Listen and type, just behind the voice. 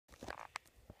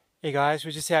Hey guys, we're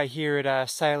just out here at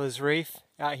Sailor's Reef,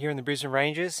 out here in the Brisbane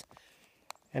Ranges,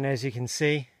 and as you can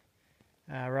see,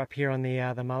 we're up here on the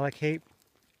mullock heap,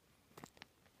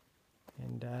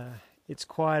 and it's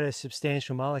quite a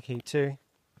substantial mullock heap too.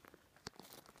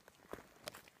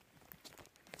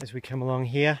 As we come along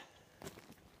here,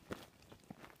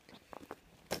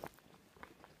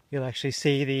 you'll actually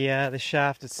see the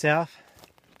shaft itself.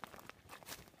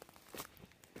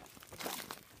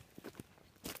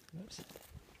 Oops.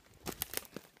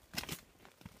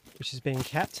 Which is being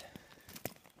capped.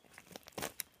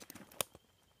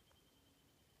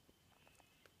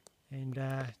 And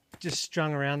just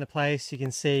strung around the place, you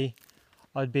can see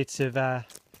odd bits of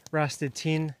rusted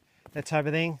tin, that type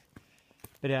of thing.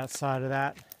 But outside of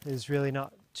that, there's really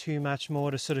not too much more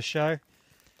to sort of show.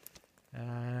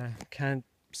 Can't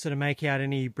sort of make out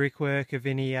any brickwork of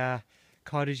any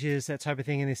cottages, that type of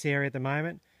thing in this area at the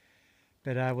moment.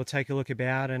 But we'll take a look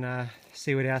about and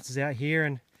see what else is out here,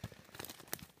 and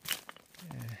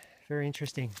very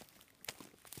interesting.